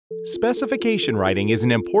Specification writing is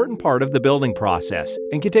an important part of the building process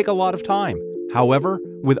and can take a lot of time. However,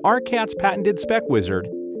 with ARCAT's patented SpecWizard,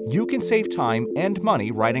 you can save time and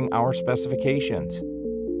money writing our specifications.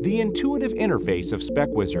 The intuitive interface of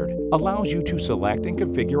SpecWizard allows you to select and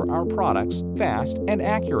configure our products fast and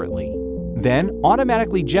accurately. Then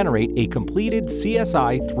automatically generate a completed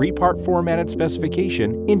CSI 3-part formatted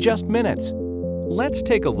specification in just minutes. Let's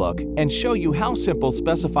take a look and show you how simple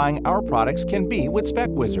specifying our products can be with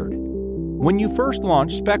SpecWizard. When you first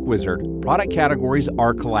launch SpecWizard, product categories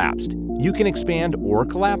are collapsed. You can expand or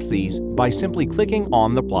collapse these by simply clicking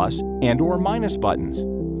on the plus and/or minus buttons.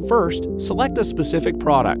 First, select a specific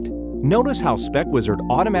product. Notice how SpecWizard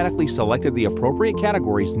automatically selected the appropriate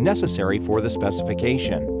categories necessary for the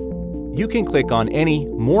specification. You can click on any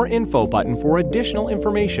More Info button for additional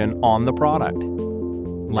information on the product.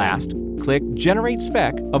 Last, click Generate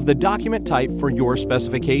Spec of the document type for your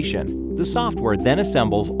specification. The software then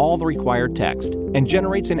assembles all the required text and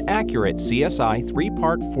generates an accurate CSI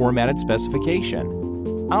 3-part formatted specification.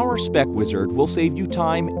 Our SpecWizard will save you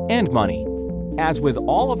time and money. As with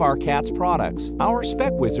all of ARCAT's products, our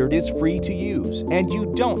SpecWizard is free to use and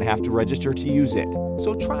you don't have to register to use it.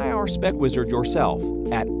 So try our SpecWizard yourself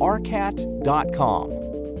at arcat.com.